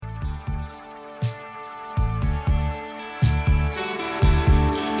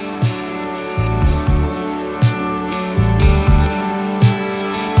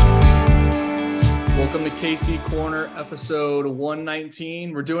Welcome to KC Corner, episode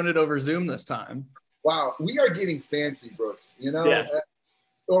 119. We're doing it over Zoom this time. Wow, we are getting fancy, Brooks. You know, Yes.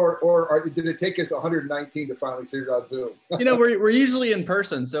 Did it take us 119 to finally figure out Zoom? We're usually in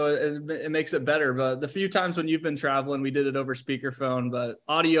person, so it makes it better. But the few times when you've been traveling, we did it over speakerphone. But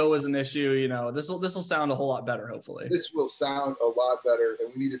audio was an issue. You know, this will sound a whole lot better, hopefully. This will sound a lot better,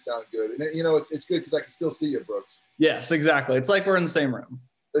 and we need to sound good. And you know, it's good because I can still see you, Brooks. Yes, exactly. It's like we're in the same room.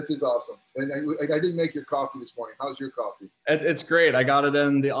 This is awesome. And I didn't make your coffee this morning. How's your coffee? It's great. I got it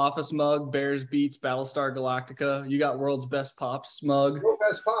in the office mug, Bears Beats Battlestar Galactica. You got World's Best Pops mug. World's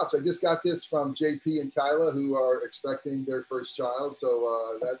Best Pops. I just got this from JP and Kyla, who are expecting their first child.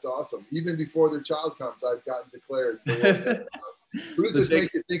 So that's awesome. Even before their child comes, I've gotten declared. Who does this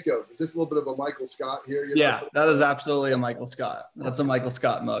make you think of? Is this a little bit of a Michael Scott here? Yeah, that is absolutely a Michael Scott. That's a Michael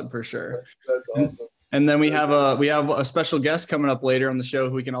Scott mug for sure. That's awesome. And then we have a special guest coming up later on the show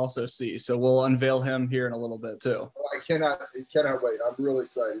who we can also see. So we'll unveil him here in a little bit too. I cannot wait. I'm really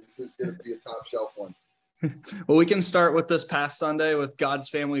excited. This is going to be a top shelf one. Well, we can start with this past Sunday with God's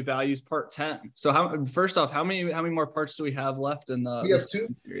Family Values Part 10. So first off, how many more parts do we have left in the? We have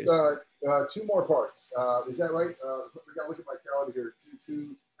series? two more parts. Is that right? We got to look at my calendar here.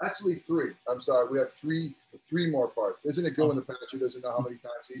 Two, actually three. I'm sorry. We have three more parts. Isn't it good when the pastor doesn't know how many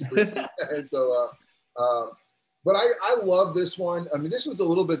times he's preaching? And so. But I love this one. I mean, this was a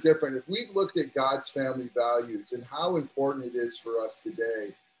little bit different. If we've looked at God's family values and how important it is for us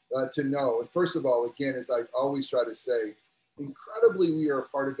today to know, and first of all, again, as I always try to say, incredibly, we are a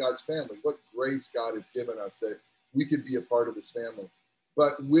part of God's family. What grace God has given us that we could be a part of this family.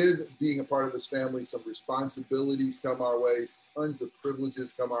 But with being a part of this family, some responsibilities come our ways, tons of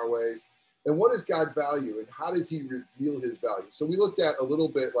privileges come our ways. And what does God value and how does he reveal his value? So we looked at a little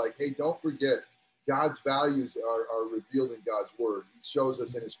bit like, hey, don't forget, God's values are revealed in God's word. He shows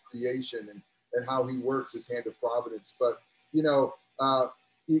us in his creation and how he works his hand of providence. But, you know,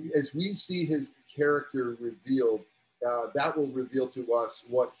 as we see his character revealed, that will reveal to us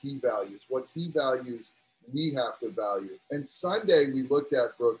what he values. What he values, we have to value. And Sunday we looked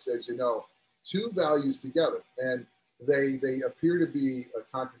at, Brooks, as you know, two values together. And they appear to be a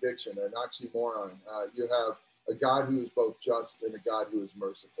contradiction, an oxymoron. You have a God who is both just and a God who is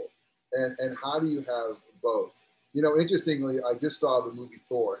merciful. And how do you have both? You know, interestingly, I just saw the movie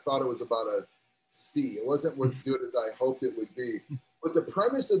Thor. I thought it was about a sea. It wasn't as good as I hoped it would be. But the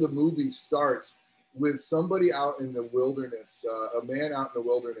premise of the movie starts with somebody out in the wilderness, a man out in the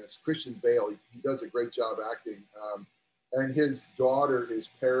wilderness, Christian Bale. He does a great job acting. And his daughter is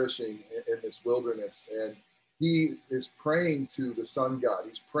perishing in this wilderness. And he is praying to the sun god.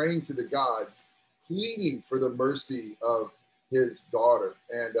 He's praying to the gods, pleading for the mercy of his daughter.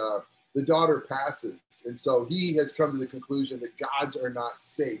 And the daughter passes. And so he has come to the conclusion that gods are not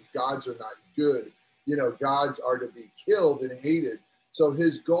safe. Gods are not good. You know, gods are to be killed and hated. So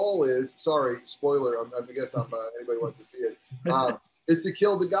his goal is, sorry, spoiler, I guess anybody wants to see it, is to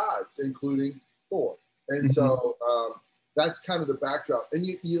kill the gods, including Thor. And so that's kind of the backdrop. And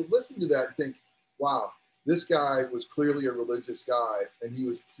you listen to that and think, wow, this guy was clearly a religious guy, and he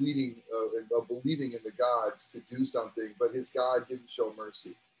was pleading and believing in the gods to do something, but his God didn't show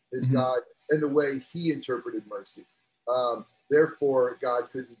mercy. His God, and the way he interpreted mercy. Therefore, God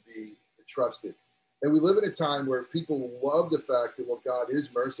couldn't be trusted. And we live in a time where people love the fact that, well, God is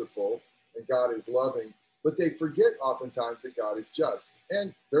merciful and God is loving, but they forget oftentimes that God is just.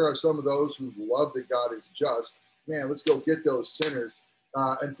 And there are some of those who love that God is just. Man, let's go get those sinners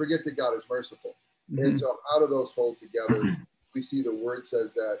and forget that God is merciful. And so how do those hold together? We see the word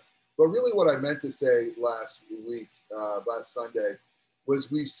says that. But really what I meant to say last Sunday,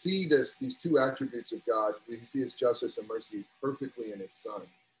 was we see these two attributes of God. We see his justice and mercy perfectly in his son,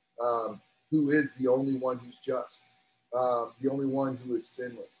 who is the only one who's just, the only one who is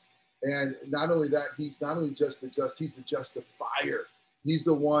sinless. And not only that, he's not only just the just, he's the justifier. He's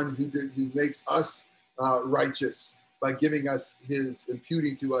the one who makes us righteous by giving us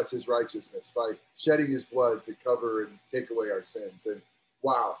imputing to us his righteousness, by shedding his blood to cover and take away our sins. And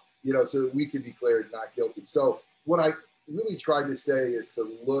wow, you know, so that we can be declared not guilty. So what I really tried to say is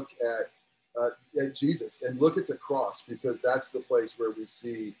to look at Jesus and look at the cross, because that's the place where we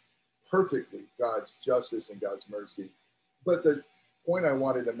see perfectly God's justice and God's mercy. But the point I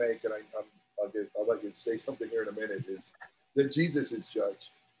wanted to make, and I'll let you say something here in a minute, is that Jesus is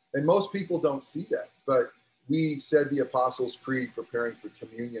judge. And most people don't see that. But we said the Apostles' Creed preparing for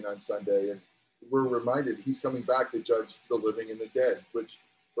communion on Sunday, and we're reminded he's coming back to judge the living and the dead, which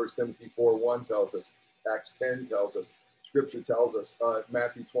 1 Timothy 4:1 tells us, Acts 10 tells us, Scripture tells us,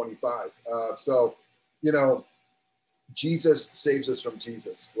 Matthew 25. So, you know, Jesus saves us from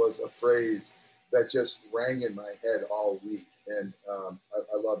Jesus was a phrase that just rang in my head all week. And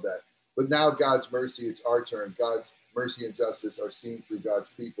I love that. But now God's mercy, it's our turn. God's mercy and justice are seen through God's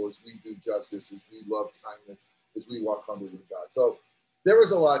people as we do justice, as we love kindness, as we walk humbly with God. So there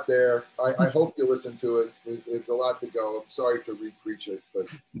was a lot there. I hope you listen to it. It's a lot to go. I'm sorry to re-preach it, but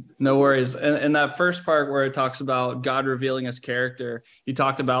no worries. And that first part where it talks about God revealing his character, he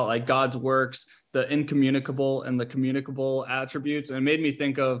talked about like God's works, the incommunicable and the communicable attributes. And it made me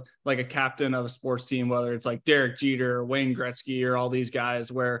think of like a captain of a sports team, whether it's like Derek Jeter or Wayne Gretzky or all these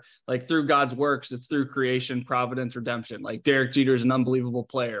guys, where like through God's works, it's through creation, providence, redemption. Like Derek Jeter is an unbelievable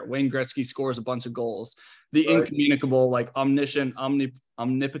player. Wayne Gretzky scores a bunch of goals. The incommunicable, like omniscient,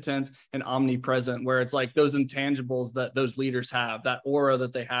 omnipotent, and omnipresent, where it's like those intangibles that those leaders have, that aura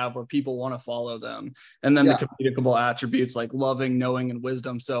that they have where people want to follow them. And then the communicable attributes like loving, knowing, and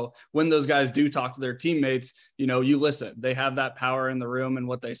wisdom. So when those guys do talk to their teammates, you know, you listen, they have that power in the room and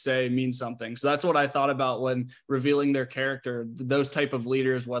what they say means something. So that's what I thought about when revealing their character. Those type of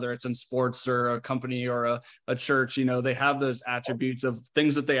leaders, whether it's in sports or a company or a church, you know, they have those attributes of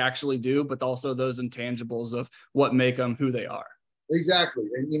things that they actually do, but also those intangibles of what make them who they are. Exactly.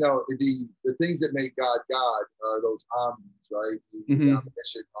 And, you know, the things that make God God are those omnis, right?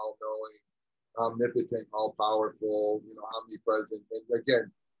 Omniscient, all-knowing, omnipotent, all-powerful, you know, omnipresent. And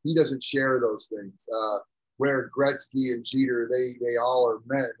again, he doesn't share those things. Where Gretzky and Jeter, they all are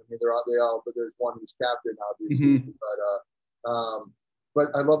men. I mean, they all, but there's one who's captain, obviously.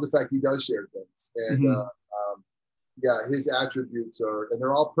 But I love the fact he does share things. And yeah, his attributes are, and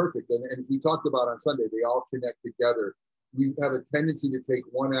they're all perfect. And we talked about on Sunday, they all connect together. We have a tendency to take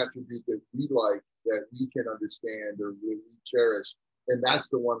one attribute that we like, that we can understand or we cherish, and that's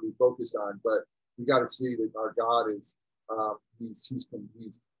the one we focus on. But we got to see that our God is, he's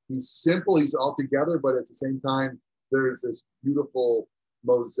simple, he's all together, but at the same time, there's this beautiful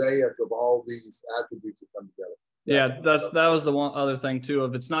mosaic of all these attributes that come together. Yeah, that was the one other thing too,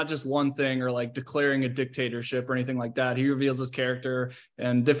 of it's not just one thing or like declaring a dictatorship or anything like that. He reveals his character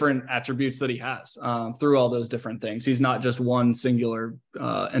and different attributes that he has through all those different things. He's not just one singular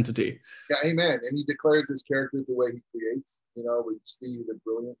entity. Yeah, amen. And he declares his character the way he creates. You know, we see the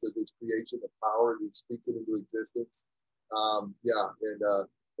brilliance of his creation, the power, he speaks it into existence.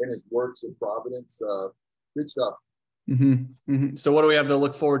 And his works of providence. Good stuff. So what do we have to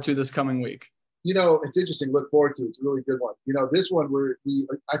look forward to this coming week? You know, it's interesting. Look forward to. It's a really good one. You know, this one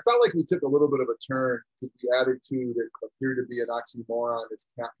I felt like we took a little bit of a turn because we added two that appeared to be an oxymoron. It's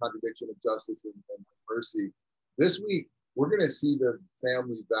a contradiction of justice and mercy. This week, we're going to see the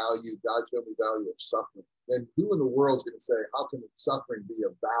family value, God's family value of suffering. And who in the world is going to say, how can suffering be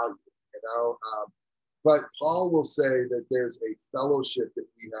of value? You know, but Paul will say that there's a fellowship that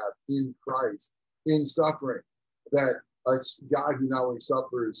we have in Christ in suffering. That a God who not only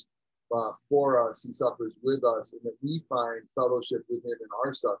suffers for us, he suffers with us, and that we find fellowship with him in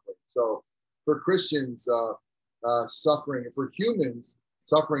our suffering. So for Christians, suffering, and for humans,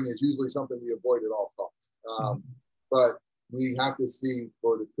 suffering is usually something we avoid at all costs. But we have to see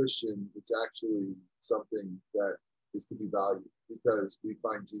for the Christian, it's actually something that is to be valued because we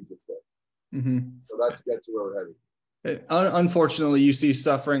find Jesus there. So that's where we're headed. Unfortunately, you see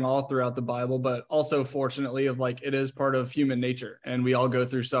suffering all throughout the Bible, but also fortunately of like it is part of human nature and we all go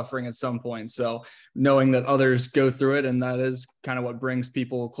through suffering at some point. So knowing that others go through it, and that is kind of what brings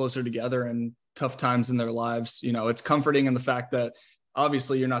people closer together in tough times in their lives. You know, it's comforting in the fact that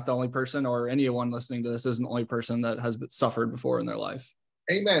obviously you're not the only person, or anyone listening to this isn't the only person that has suffered before in their life.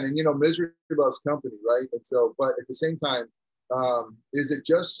 Amen. And, you know, misery loves company, right? And so, but at the same time, is it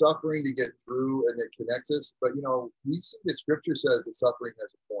just suffering to get through and it connects us? But, you know, we see that scripture says that suffering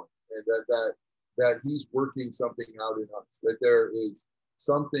has a point, and that he's working something out in us, that there is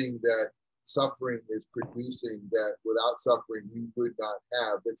something that suffering is producing that without suffering we would not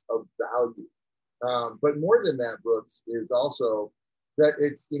have, that's of value. But more than that, Brooks, is also that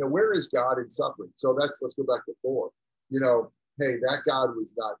it's, you know, where is God in suffering? So let's go back to 4. You know, hey, that God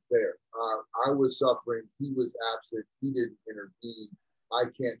was not there. I was suffering. He was absent. He didn't intervene. I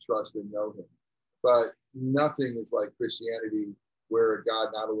can't trust and know him. But nothing is like Christianity, where a God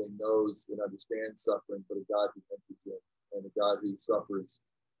not only knows and understands suffering, but a God who enters in, and a God who suffers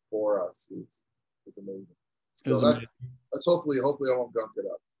for us is amazing. So that's hopefully I won't gunk it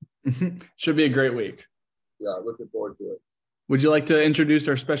up. Should be a great week. Yeah, looking forward to it. Would you like to introduce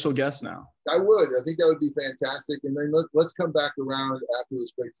our special guest now? I would. I think that would be fantastic. And then let's come back around after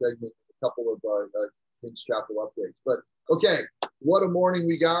this great segment, a couple of King's Chapel updates. But okay, what a morning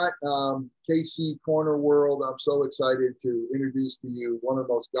we got. KC Corner World, I'm so excited to introduce to you one of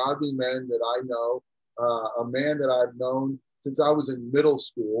the most godly men that I know, a man that I've known since I was in middle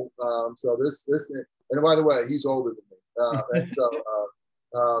school. So and by the way, he's older than me.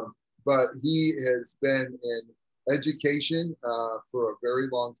 But he has been in education for a very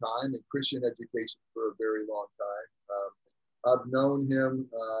long time, and Christian education for a very long time. I've known him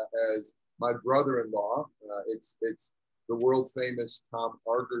as my brother-in-law. It's the world famous Tom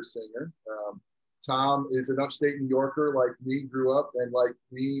Argersinger. Tom is an upstate New Yorker like me, grew up, and like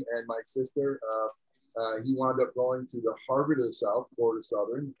me and my sister, he wound up going to the Harvard of the South, Florida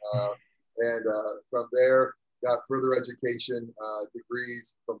Southern, and from there got further education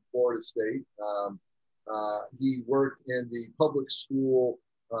degrees from Florida State. He worked in the public school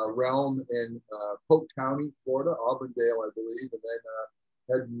realm in Polk County, Florida, Auburndale, I believe, and then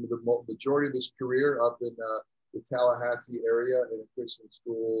had the majority of his career up in the Tallahassee area in a Christian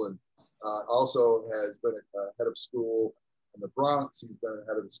school, and also has been a head of school in the Bronx. He's been a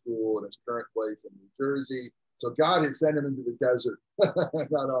head of school in his current place in New Jersey. So God has sent him into the desert.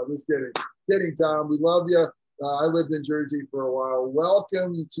 No, just kidding. Kidding, Tom. We love you. I lived in Jersey for a while.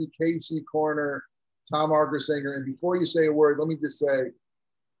 Welcome to KC Corner, Tom Argersinger. And before you say a word, let me just say,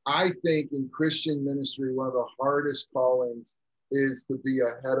 I think in Christian ministry, one of the hardest callings is to be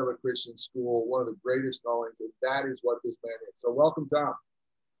a head of a Christian school, one of the greatest callings, and that is what this man is. So welcome, Tom.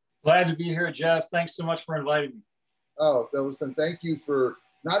 Glad to be here, Jeff. Thanks so much for inviting me. Oh, listen, thank you for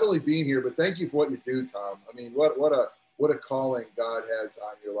not only being here, but thank you for what you do, Tom. I mean, what a calling God has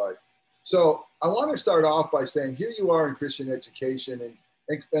on your life. So I want to start off by saying, here you are in Christian education.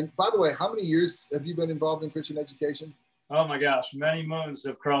 And by the way, how many years have you been involved in Christian education? Oh my gosh, many moons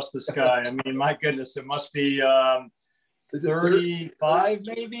have crossed the sky. I mean, my goodness, it must be 35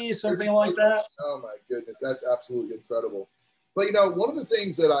 maybe, something like that. Oh my goodness, that's absolutely incredible. But you know, one of the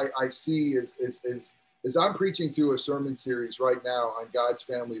things that I see is I'm preaching through a sermon series right now on God's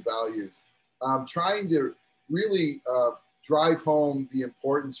family values. I'm trying to really drive home the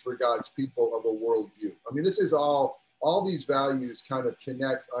importance for God's people of a worldview. I mean, this is all these values kind of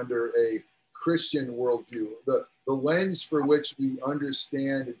connect under a Christian worldview, the lens for which we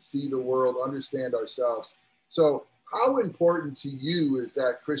understand and see the world, understand ourselves. So how important to you is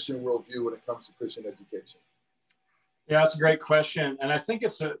that Christian worldview when it comes to Christian education? Yeah, that's a great question. And I think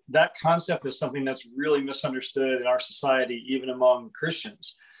that concept is something that's really misunderstood in our society, even among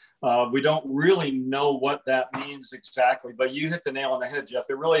Christians. We don't really know what that means exactly, but you hit the nail on the head, Jeff.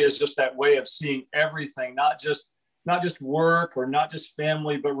 It really is just that way of seeing everything, not just work or not just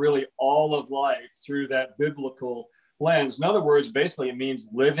family, but really all of life through that biblical lens. In other words, basically it means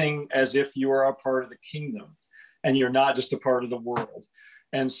living as if you are a part of the kingdom and you're not just a part of the world.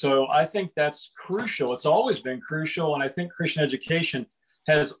 And so I think that's crucial. It's always been crucial. And I think Christian education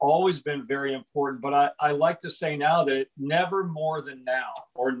has always been very important. But I like to say now that never more than now,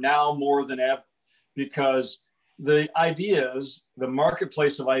 or now more than ever, because the ideas, the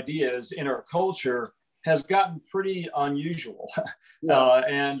marketplace of ideas in our culture has gotten pretty unusual. Yeah.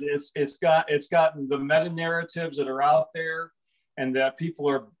 And it's gotten the meta narratives that are out there and that people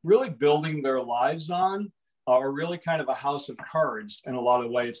are really building their lives on are really kind of a house of cards in a lot of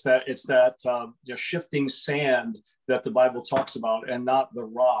ways. It's that shifting sand that the Bible talks about and not the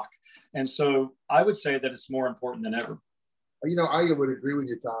rock. And so I would say that it's more important than ever. You know, I would agree with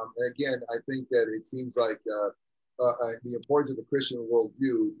you, Tom. And again, I think that it seems like the importance of a Christian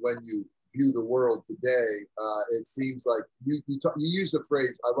worldview when you view the world today, it seems like you use the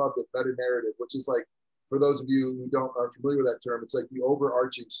phrase, I love the meta narrative, which is like, for those of you who aren't familiar with that term, it's like the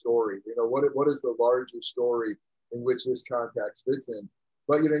overarching story. You know, what is the larger story in which this context fits in?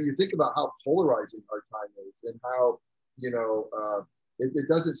 But, you know, you think about how polarizing our time is and how, you know, it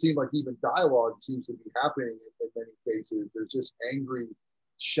doesn't seem like even dialogue seems to be happening in many cases. There's just angry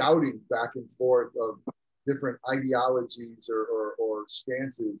shouting back and forth of different ideologies or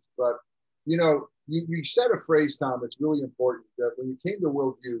stances. But, you know, you said a phrase, Tom, that's really important, that when you came to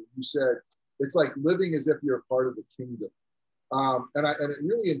worldview, you said, it's like living as if you're a part of the kingdom. And it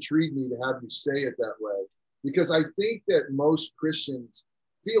really intrigued me to have you say it that way, because I think that most Christians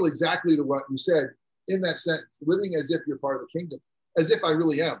feel exactly what you said in that sentence, living as if you're part of the kingdom, as if I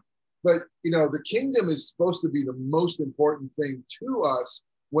really am. But, you know, the kingdom is supposed to be the most important thing to us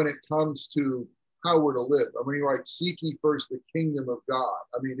when it comes to how we're to live. I mean, like, seek ye first the kingdom of God.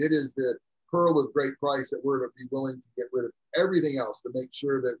 I mean, it is the pearl of great price that we're to be willing to get rid of everything else to make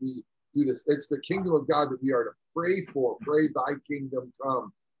sure that we do this. It's the kingdom of God that we are to pray for. Pray thy kingdom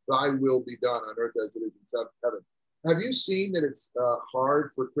come, thy will be done on earth as it is in heaven. Have you seen that it's hard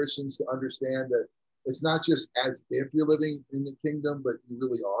for Christians to understand that it's not just as if you're living in the kingdom, but you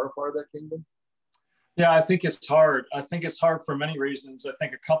really are a part of that kingdom? Yeah, I think it's hard. I think it's hard for many reasons. I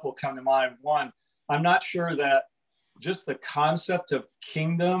think a couple come to mind. One, I'm not sure that just the concept of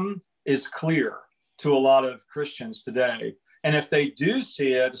kingdom is clear to a lot of Christians today. And if they do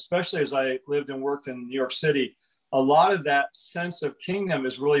see it, especially as I lived and worked in New York City, a lot of that sense of kingdom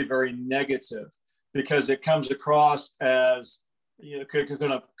is really very negative because it comes across as, you know,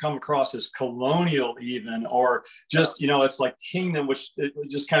 going to come across as colonial even, or just, you know, it's like kingdom, which it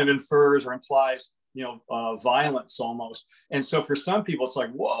just kind of infers or implies, you know, violence almost. And so for some people, it's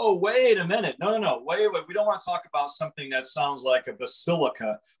like, whoa, wait a minute. No, wait. We don't want to talk about something that sounds like a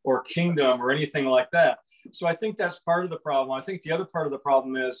basilica or kingdom or anything like that. So I think that's part of the problem. I think the other part of the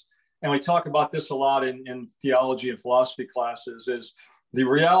problem is, and we talk about this a lot in theology and philosophy classes, is the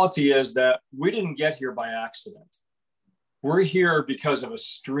reality is that we didn't get here by accident. We're here because of a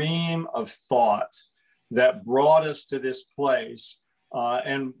stream of thought that brought us to this place.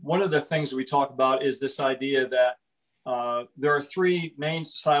 And one of the things we talk about is this idea that there are three main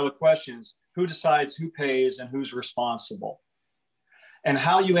societal questions: who decides, who pays, and who's responsible? And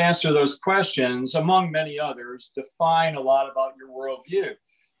how you answer those questions, among many others, define a lot about your worldview.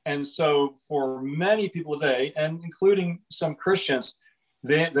 And so for many people today, and including some Christians,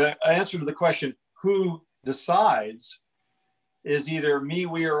 the answer to the question, who decides, is either me,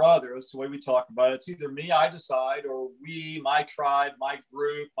 we, or others. The way we talk about it, it's either me, I decide, or we, my tribe, my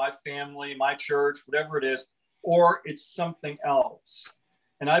group, my family, my church, whatever it is, or it's something else.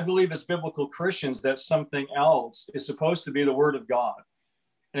 And I believe as biblical Christians that something else is supposed to be the Word of God.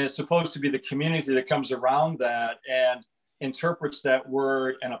 And it's supposed to be the community that comes around that and interprets that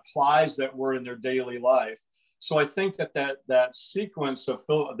word and applies that word in their daily life. So I think that sequence of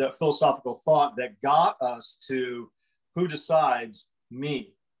that philosophical thought that got us to who decides,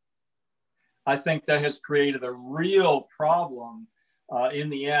 me, I think that has created a real problem in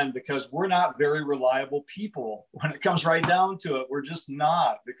the end, because we're not very reliable people. When it comes right down to it, we're just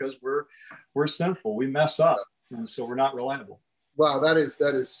not, because we're sinful. We mess up, and so we're not reliable. Wow, that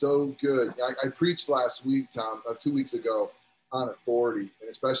is so good. I preached last week, Tom, 2 weeks ago, on authority, and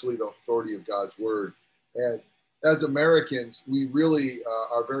especially the authority of God's word. And as Americans, we really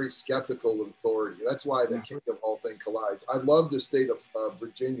are very skeptical of authority. That's why the kingdom whole thing collides. I love the state of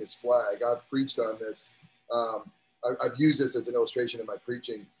Virginia's flag. I've preached on this. I've used this as an illustration in my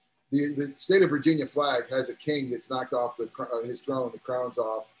preaching. The state of Virginia flag has a king that's knocked off his throne, the crown's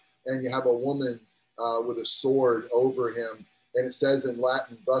off, and you have a woman with a sword over him. And it says in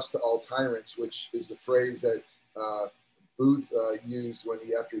Latin, "Thus to all tyrants," which is the phrase that Booth used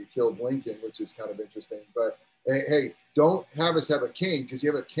after he killed Lincoln, which is kind of interesting. But hey, don't have us have a king, because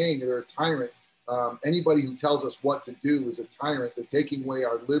you have a king, they're a tyrant. Anybody who tells us what to do is a tyrant. They're taking away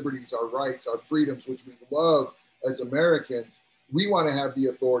our liberties, our rights, our freedoms, which we love as Americans. We want to have the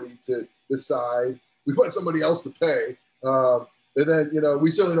authority to decide. We want somebody else to pay. And then, you know,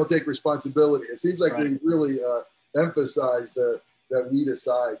 we certainly don't take responsibility. It seems like we really emphasize that we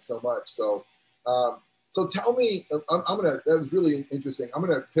decide so much. So, so tell me, that was really interesting. I'm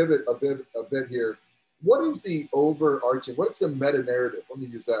gonna pivot a bit here. What is the overarching? What's the meta narrative? Let me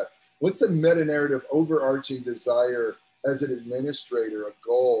use that. What's the meta narrative, overarching desire as an administrator, a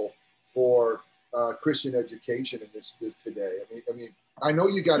goal for Christian education in this today? I mean, I know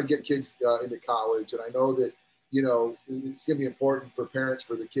you got to get kids into college, and I know that, you know, it's going to be important for parents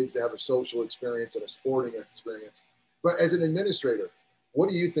for the kids to have a social experience and a sporting experience. But as an administrator, what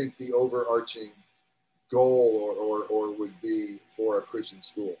do you think the overarching goal or would be for a Christian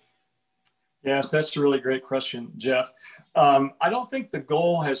school? Yes, that's a really great question, Jeff. I don't think the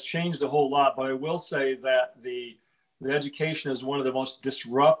goal has changed a whole lot, but I will say that the education is one of the most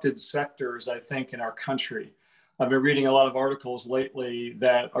disrupted sectors, I think, in our country. I've been reading a lot of articles lately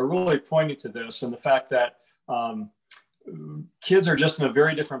that are really pointing to this, and the fact that kids are just in a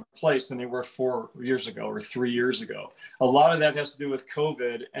very different place than they were 4 years ago or 3 years ago. A lot of that has to do with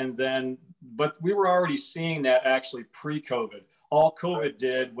COVID, but we were already seeing that actually pre-COVID. All COVID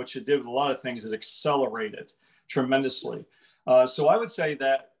did, which it did with a lot of things, is accelerate it tremendously. So I would say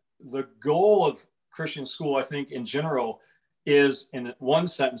that the goal of Christian school, I think in general, is in one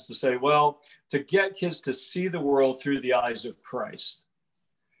sentence to say, well, to get kids to see the world through the eyes of Christ.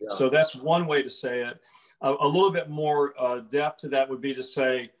 Yeah. So that's one way to say it. A little bit more depth to that would be to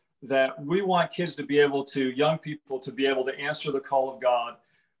say that we want kids to be able to, young people to be able to answer the call of God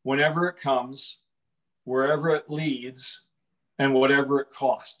whenever it comes, wherever it leads, and whatever it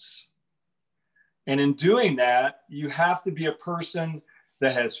costs. And in doing that, you have to be a person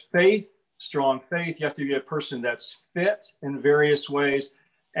that has faith, strong faith. You have to be a person that's fit in various ways.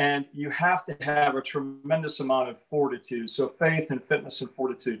 And you have to have a tremendous amount of fortitude. So faith and fitness and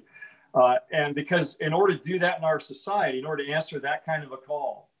fortitude. And because in order to do that in our society, in order to answer that kind of a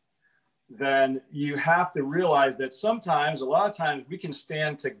call, then you have to realize that sometimes, a lot of times, we can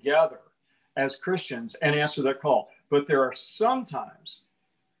stand together as Christians and answer that call. But there are some times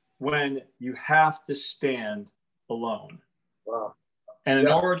when you have to stand alone. Wow. And in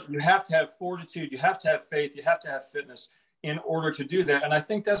order, you have to have fortitude, you have to have faith, you have to have fitness in order to do that. And I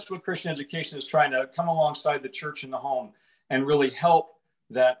think that's what Christian education is trying to come alongside the church in the home and really help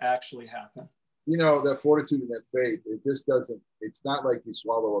that actually happen. You know, that fortitude and that faith, it just doesn't, it's not like you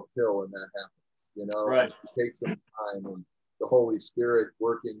swallow a pill and that happens, you know. Right. It takes some time, and the Holy Spirit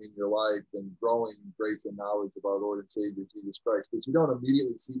working in your life and growing in grace and knowledge of our Lord and Savior Jesus Christ, because you don't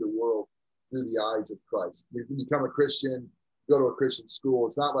immediately see the world through the eyes of Christ. You can become a Christian, go to a Christian school.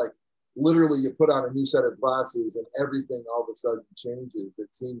 It's not like literally you put on a new set of glasses and everything all of a sudden changes.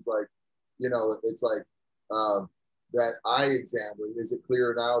 It seems like, you know, it's like that eye exam. Is it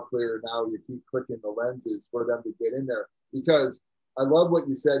clearer now? Clearer now? You keep clicking the lenses for them to get in there. Because I love what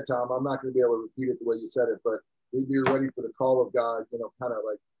you said, Tom. I'm not going to be able to repeat it the way you said it, but you're ready for the call of God, you know, kind of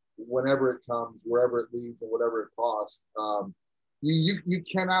like whenever it comes, wherever it leads, and whatever it costs. You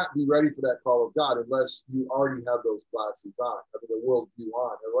cannot be ready for that call of God unless you already have those glasses on, I mean, the world view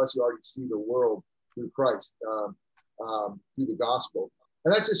on, unless you already see the world through Christ, through the gospel.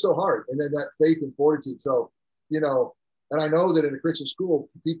 And that's just so hard. And then that faith and fortitude. So, you know, and I know that in a Christian school,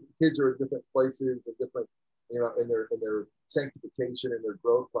 kids are in different places and different, you know, in their sanctification and their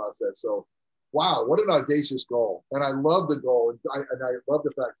growth process. So, wow, what an audacious goal. And I love the goal. And I love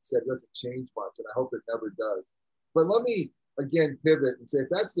the fact you said it doesn't change much, and I hope it never does. But let me, again, pivot and say, if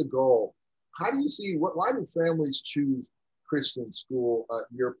that's the goal, how do you see, why do families choose Christian school at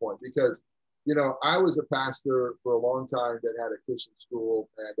your point? Because, you know, I was a pastor for a long time that had a Christian school.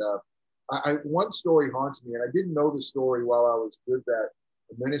 And one story haunts me, and I didn't know the story while I was with that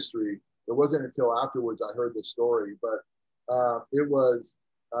ministry. It wasn't until afterwards I heard the story, but it was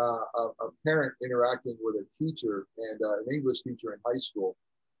a parent interacting with a teacher, and an English teacher in high school.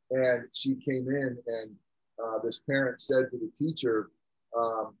 And she came in, and this parent said to the teacher,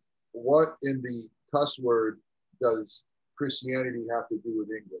 what in the cuss word does Christianity have to do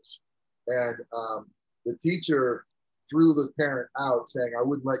with English? And the teacher threw the parent out, saying, I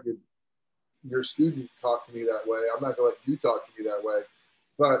wouldn't let your student talk to me that way. I'm not going to let you talk to me that way.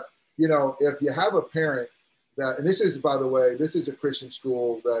 But, you know, if you have a parent that, and this is, by the way, this is a Christian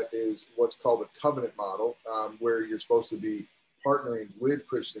school that is what's called a covenant model, where you're supposed to be partnering with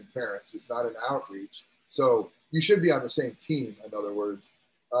Christian parents. It's not an outreach. So you should be on the same team, in other words.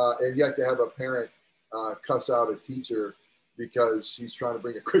 And yet to have a parent cuss out a teacher because she's trying to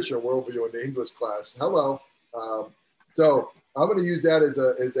bring a Christian worldview into English class. Hello. So I'm going to use that as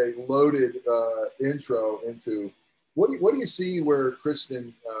a loaded intro into what do you see where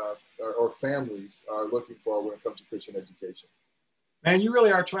Christian or families are looking for when it comes to Christian education? Man, you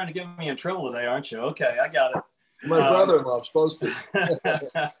really are trying to get me in trouble today, aren't you? Okay, I got it. My brother-in-law, I'm supposed to.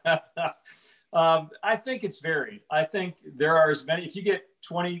 I think it's varied. I think there are as many, if you get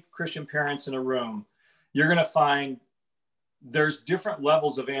 20 Christian parents in a room, you're going to find there's different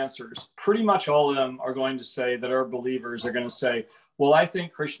levels of answers. Pretty much all of them are going to say, that are believers, are going to say, well, I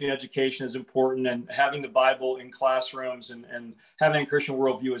think Christian education is important, and having the Bible in classrooms and having a Christian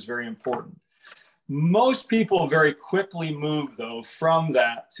worldview is very important. Most people very quickly move, though, from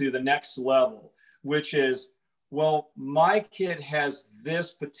that to the next level, which is, well, my kid has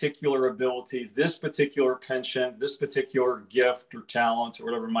this particular ability, this particular penchant, this particular gift or talent or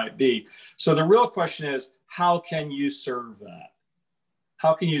whatever it might be. So the real question is, how can you serve that?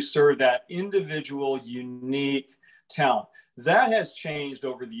 How can you serve that individual, unique talent? That has changed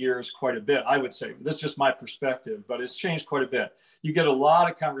over the years quite a bit, I would say. This is just my perspective, but it's changed quite a bit. You get a lot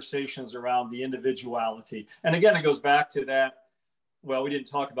of conversations around the individuality. And again, it goes back to that, well, we didn't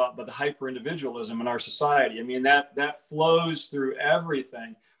talk about, but the hyper-individualism in our society. I mean, that flows through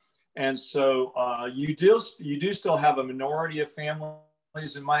everything. And so you do still have a minority of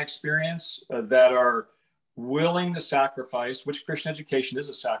families, in my experience, that are willing to sacrifice, which Christian education is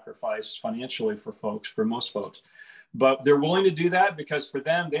a sacrifice financially for most folks. But they're willing to do that because for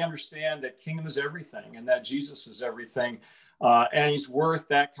them, they understand that kingdom is everything and that Jesus is everything. And he's worth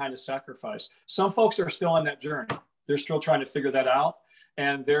that kind of sacrifice. Some folks are still on that journey. They're still trying to figure that out.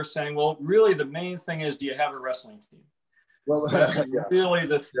 And they're saying, well, really, the main thing is, do you have a wrestling team? Well, that's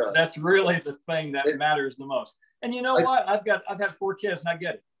really the thing that matters the most. And you know what? I've had 4 kids, and I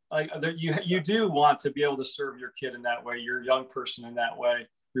get it. Like you do want to be able to serve your kid in that way, your young person in that way,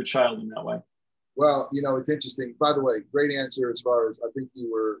 your child in that way. Well, you know, it's interesting. By the way, great answer as far as I think you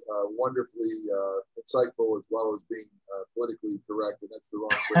were wonderfully insightful as well as being politically correct, and that's the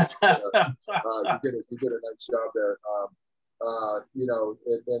wrong way. You did a nice job there. And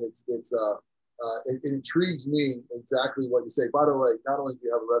it intrigues me exactly what you say. By the way, not only do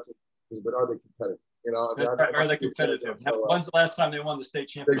you have a wrestling team, but are they competitive? Are they competitive? When's the last time they won the state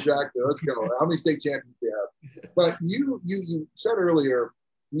championship? Exactly. Let's go. How many state champions do you have? But you said earlier,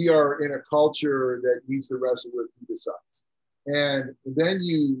 we are in a culture that needs to wrestle with who decides. And then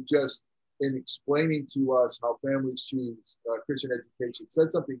you just, in explaining to us how families choose Christian education, said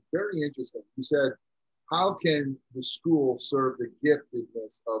something very interesting. You said, how can the school serve the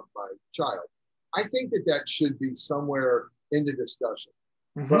giftedness of my child? I think that should be somewhere in the discussion,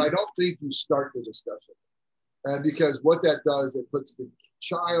 but I don't think you start the discussion. And because what that does, it puts the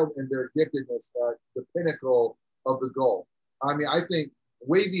child and their giftedness at the pinnacle of the goal. I mean, I think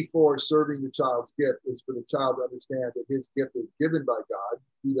way before serving the child's gift is for the child to understand that his gift is given by God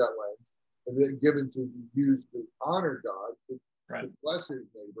through that lens, and then given to be used to honor God, to bless his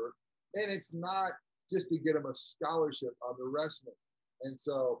neighbor. And it's not just to get him a scholarship on the wrestling. And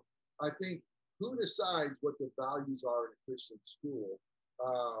so I think who decides what the values are in a Christian school,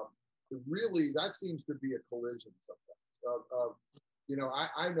 really, that seems to be a collision sometimes.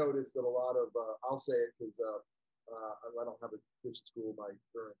 I noticed that a lot of, I'll say it because I don't have a Christian school in my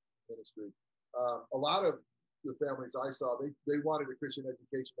current ministry. A lot of the families I saw, they wanted a Christian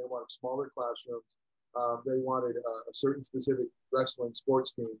education. They wanted smaller classrooms. They wanted a certain specific wrestling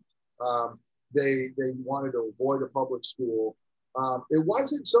sports team. They wanted to avoid a public school. It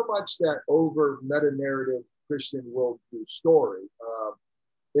wasn't so much that over meta-narrative Christian worldview story.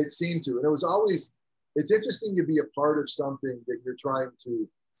 It seemed to, and it was always, it's interesting to be a part of something that you're trying to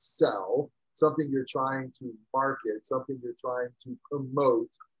sell, something you're trying to market, something you're trying to promote.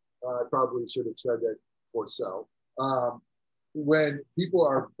 I probably should have said that for sell. When people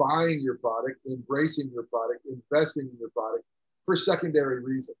are buying your product, embracing your product, investing in your product for secondary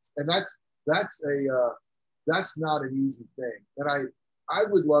reasons. And that's not an easy thing. And I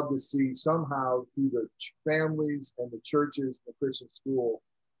would love to see somehow through the families and the churches, the Christian school,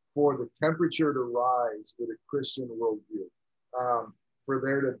 for the temperature to rise with a Christian worldview, for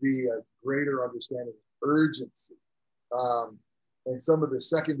there to be a greater understanding of urgency, and some of the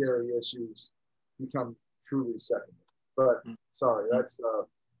secondary issues become truly secondary. But sorry, that's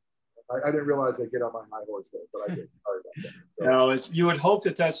I didn't realize I'd get on my high horse there, but I did. Sorry about that. So. No, you would hope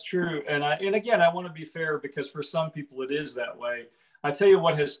that that's true. And again, I want to be fair because for some people it is that way. I tell you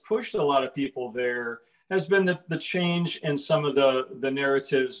what has pushed a lot of people there has been the change in some of the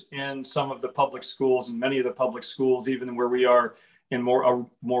narratives in some of the public schools and many of the public schools, even where we are in a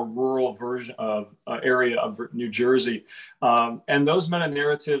more rural version of area of New Jersey. And those meta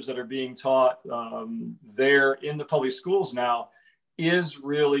narratives that are being taught there in the public schools now is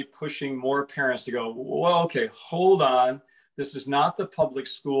really pushing more parents to go, well, okay, hold on. This is not the public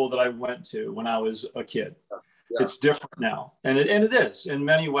school that I went to when I was a kid. Yeah. It's different now. And it is in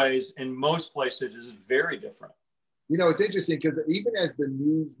many ways, in most places, is very different. It's interesting because even as the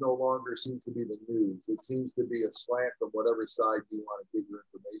news no longer seems to be the news, it seems to be a slant from whatever side you want to get your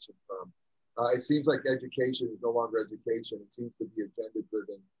information from. It seems like education is no longer education. It seems to be agenda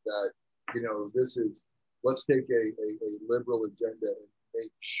driven that, this is, let's take a liberal agenda and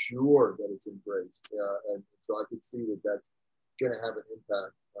make sure that it's embraced. And so I could see that that's going to have an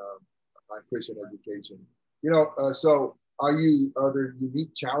impact on Christian education. So are there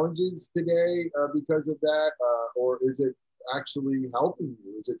unique challenges today because of that? Or is it actually helping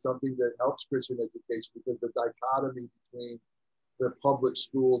you? Is it something that helps Christian education? Because the dichotomy between the public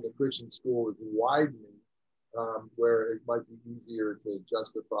school and the Christian school is widening, where it might be easier to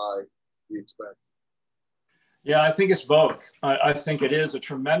justify the expense. Yeah, I think it's both. I think it is a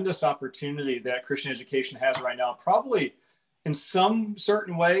tremendous opportunity that Christian education has right now, probably in some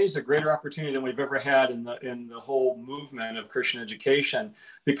certain ways, a greater opportunity than we've ever had in the whole movement of Christian education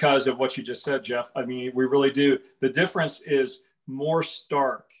because of what you just said, Jeff. I mean, we really do. The difference is more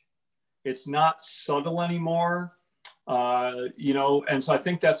stark. It's not subtle anymore, and so I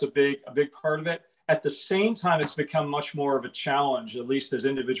think that's a big part of it. At the same time, it's become much more of a challenge, at least as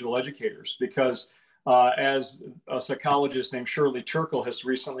individual educators, because as a psychologist named Shirley Turkle has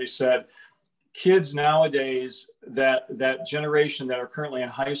recently said, kids nowadays, that generation that are currently in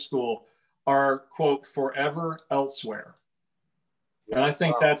high school are, quote, forever elsewhere. Yeah, and I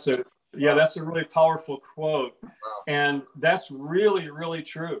think that's a really powerful quote. Wow. And that's really, really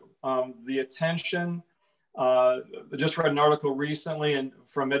true. The attention, just read an article recently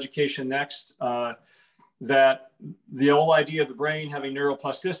from Education Next that the whole idea of the brain having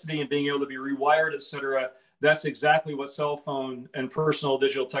neuroplasticity and being able to be rewired, et cetera, that's exactly what cell phone and personal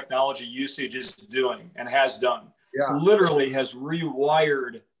digital technology usage is doing and has done. Yeah. Literally has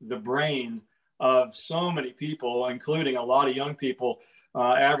rewired the brain of so many people, including a lot of young people.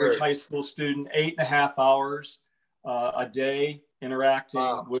 Average high school student, 8.5 hours a day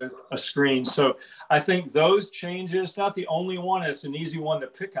interacting with a screen. So I think those changes, not the only one, it's an easy one to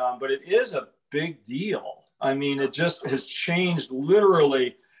pick on, but it is a big deal. I mean, it just has changed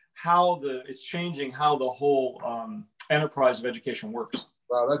literally it's changing how the whole enterprise of education works.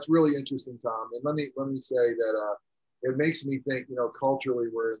 Wow, that's really interesting, Tom. And let me say that it makes me think, culturally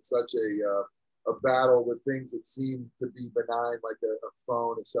we're in such a battle with things that seem to be benign, like a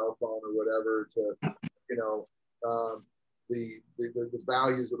phone, a cell phone, or whatever, to the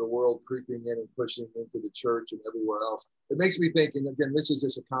values of the world creeping in and pushing into the church and everywhere else. It makes me think, and again, this is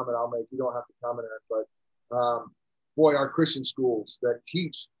just a comment I'll make. You don't have to comment on it, but boy, our Christian schools that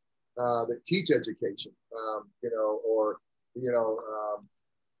teach education,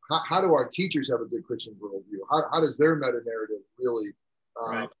 how do our teachers have a good Christian worldview? How does their meta narrative really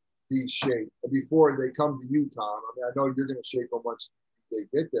be shaped before they come to you, Tom? I mean, I know you're going to shape them once they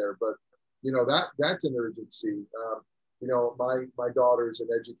get there, but that's an urgency. My daughter's an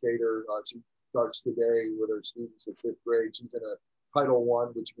educator. She starts today with her students in 5th grade. She's in a Title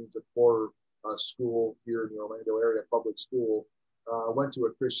I, which means a poor school here in the Orlando area, public school. Went to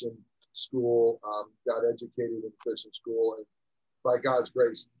a Christian school, got educated in a Christian school, and by God's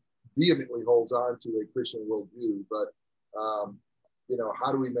grace, vehemently holds on to a Christian worldview. But,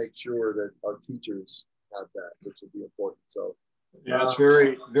 how do we make sure that our teachers have that, which would be important? So, yeah, it's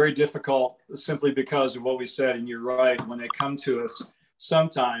very, very difficult simply because of what we said. And you're right. When they come to us,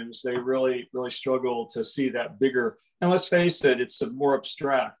 sometimes they really, really struggle to see that bigger. And let's face it, it's more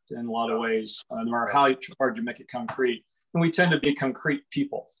abstract in a lot of ways, no matter how hard you make it concrete. And we tend to be concrete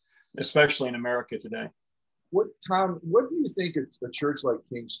people, especially in America today. Tom, what do you think a church like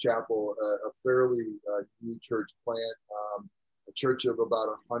King's Chapel, a fairly new church plant, a church of about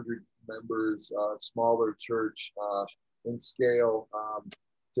 100 members, smaller church in scale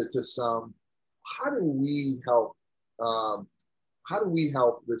to some, how do we help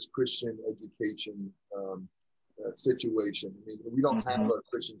this Christian education situation? I mean, we don't have a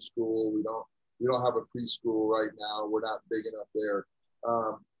Christian school. We don't have a preschool right now. We're not big enough there.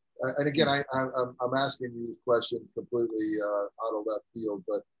 And again, I'm asking you this question completely out of left field,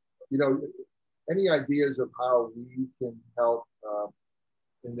 but any ideas of how we can help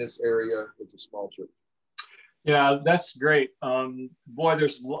in this area as a small church? Yeah, that's great. Boy,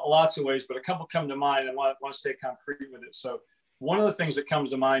 there's lots of ways, but a couple come to mind. I want to stay concrete with it. So one of the things that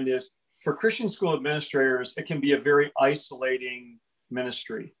comes to mind is for Christian school administrators, it can be a very isolating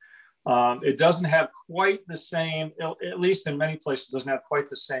ministry. It doesn't have quite the same, at least in many places, doesn't have quite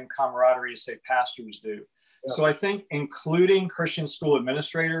the same camaraderie as, say, pastors do. Yeah. So I think including Christian school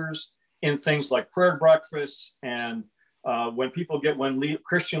administrators in things like prayer breakfasts and when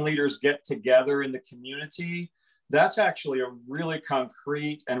Christian leaders get together in the community, that's actually a really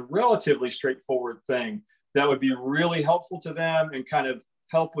concrete and relatively straightforward thing that would be really helpful to them and kind of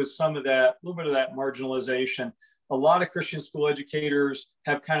help with some of that, a little bit of that marginalization. A lot of Christian school educators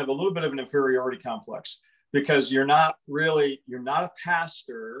have kind of a little bit of an inferiority complex because you're not a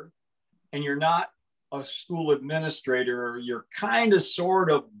pastor and you're not a school administrator. You're kind of sort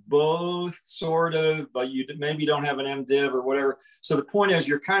of both, but you maybe don't have an MDiv or whatever. So the point is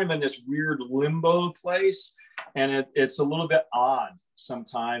you're kind of in this weird limbo place, and it's a little bit odd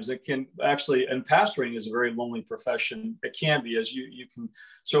sometimes. It can actually, and pastoring is a very lonely profession. It can be, as you can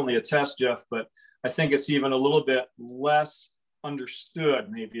certainly attest, Jeff, but I think it's even a little bit less understood,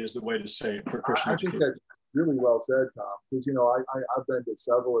 maybe is the way to say it for Christian educators. I think that's really well said, Tom, because, I've been to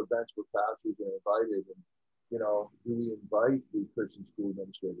several events with pastors and invited, and, do we invite the Christian school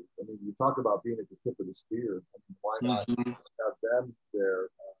administrators? I mean, you talk about being at the tip of the spear. I mean, why not have them there?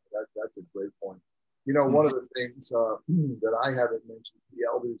 That's a great point. One of the things that I haven't mentioned to the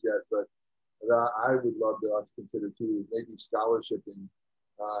elders yet, but that I would love to consider too, is maybe scholarshiping,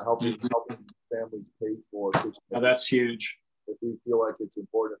 helping families pay for. Oh, that's huge. If we feel like it's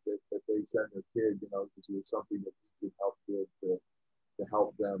important that they send their kid, because it's something that we can help with to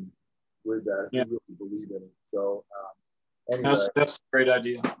help them with that. If we really believe in it. So anyway, that's a great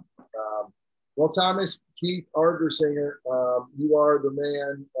idea. Well, Thomas Keith Argersinger, you are the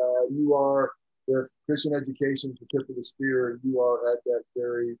man. You are the Christian education, the tip of the spear. You are at that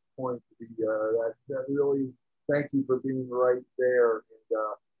very point to be. That really, thank you for being right there.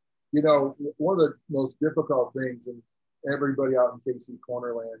 And one of the most difficult things, and everybody out in KC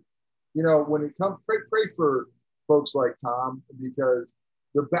Cornerland, when it comes, pray for folks like Tom, because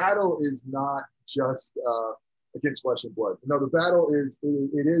the battle is not just against flesh and blood. The battle is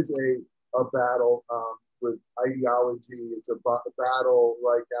a battle with ideology. It's a battle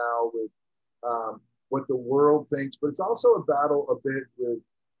right now with what the world thinks, but it's also a battle a bit with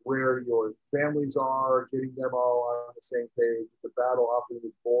where your families are, getting them all on the same page. It's a battle often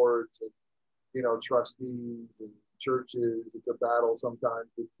with boards and, you know, trustees and churches. It's a battle sometimes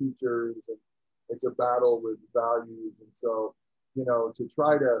with teachers, and it's a battle with values. And so, you know, to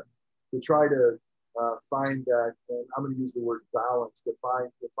try to find that, and I'm going to use the word balance, to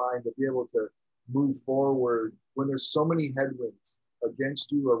be able to move forward when there's so many headwinds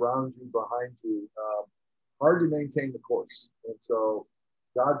against you, around you, behind you. Hard to maintain the course. And so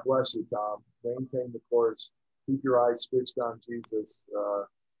God bless you, Tom. Maintain the course. Keep your eyes fixed on Jesus,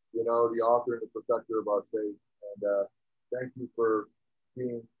 you know, the author and the perfecter of our faith. And thank you for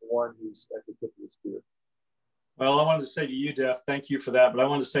being one who's at the tip of the spear. Well, I wanted to say to you, Jeff, thank you for that. But I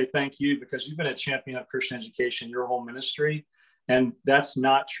wanted to say thank you because you've been a champion of Christian education your whole ministry. And that's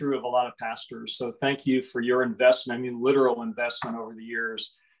not true of a lot of pastors. So thank you for your investment. I mean, literal investment over the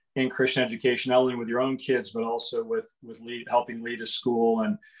years in Christian education, not only with your own kids, but also with helping lead a school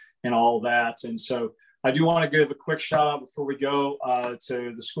and all that. And so I do want to give a quick shout out before we go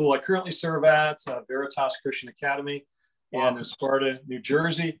to the school I currently serve at, Veritas Christian Academy in Sparta, New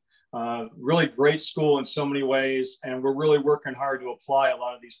Jersey. Really great school in so many ways. And we're really working hard to apply a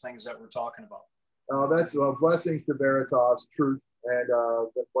lot of these things that we're talking about. That's blessings to Veritas, truth, and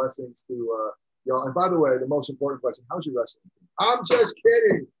blessings to you know. And by the way, the most important question: how's your wrestling team? I'm just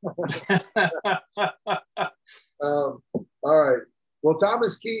kidding. All right. Well,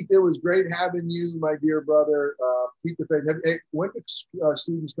 Thomas Keith, it was great having you, my dear brother. Keep the faith. Hey, when do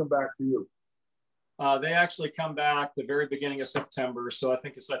students come back to you? They actually come back the very beginning of September. So I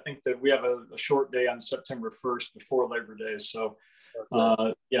think that we have a short day on September 1st before Labor Day. So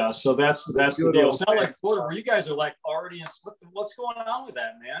yeah, so that's the deal. It's not like Florida where you guys are like already in, what's going on with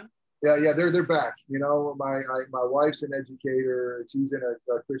that, man? Yeah, they're back. You know, my wife's an educator. She's in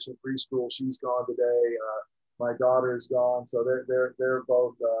a Christian preschool. She's gone today. My daughter's gone, so they're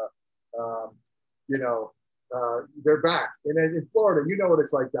both you know. They're back. And in Florida, you know what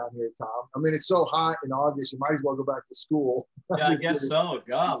it's like down here, Tom. I mean, it's so hot in August, you might as well go back to school. Yeah, I guess so.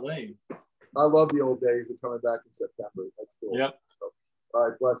 Golly. I love the old days of coming back in September. That's cool. Yep. So, all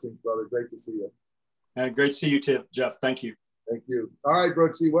right, blessings, brother. Great to see you. And great to see you too, Jeff. Thank you. Thank you. All right,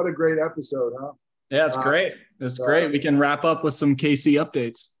 Brooksy, what a great episode, huh? Yeah, it's great. It's great. We can wrap up with some KC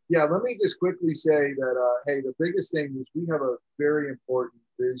updates. Yeah, let me just quickly say that, hey, the biggest thing is we have a very important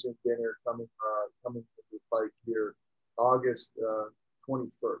vision dinner coming to the Pike here, August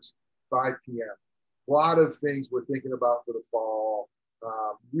 21st, 5 p.m. A lot of things we're thinking about for the fall.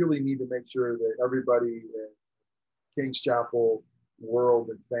 Really need to make sure that everybody in King's Chapel world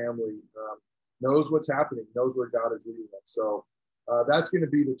and family knows what's happening, knows where God is leading us. So that's going to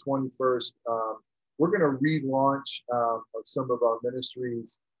be the 21st. We're going to relaunch of some of our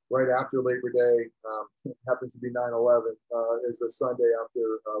ministries right after Labor Day. Happens to be 9/11 is the Sunday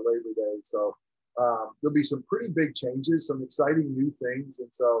after Labor Day. So there'll be some pretty big changes, some exciting new things. And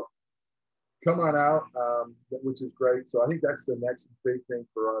so come on out, which is great. So I think that's the next big thing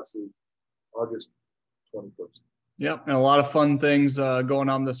for us is August 21st. Yep. And a lot of fun things going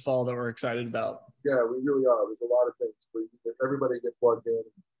on this fall that we're excited about. Yeah, we really are. There's a lot of things for everybody to get plugged in.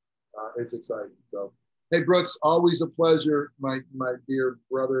 It's exciting. So, hey, Brooks, always a pleasure, my dear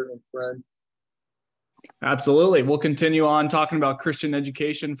brother and friend. Absolutely. We'll continue on talking about Christian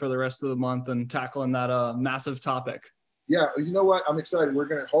education for the rest of the month and tackling that massive topic. Yeah, you know what? I'm excited. We're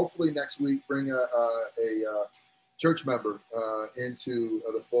going to hopefully next week bring a church member into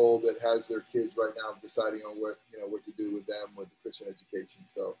the fold that has their kids right now deciding on what to do with them with the Christian education.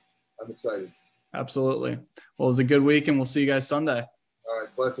 So I'm excited. Absolutely. Well, it was a good week, and we'll see you guys Sunday. All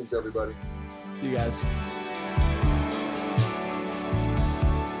right. Blessings, everybody. See you guys.